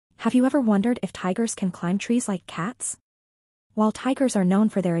Have you ever wondered if tigers can climb trees like cats? While tigers are known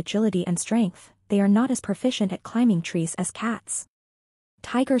for their agility and strength, they are not as proficient at climbing trees as cats.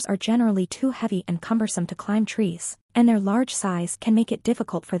 Tigers are generally too heavy and cumbersome to climb trees, and their large size can make it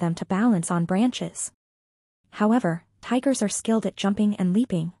difficult for them to balance on branches. However, tigers are skilled at jumping and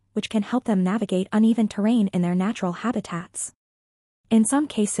leaping, which can help them navigate uneven terrain in their natural habitats. In some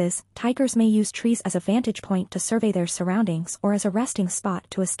cases, tigers may use trees as a vantage point to survey their surroundings or as a resting spot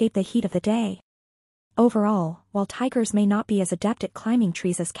to escape the heat of the day. Overall, while tigers may not be as adept at climbing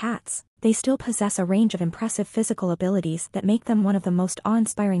trees as cats, they still possess a range of impressive physical abilities that make them one of the most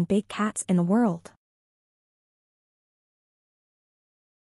awe-inspiring big cats in the world.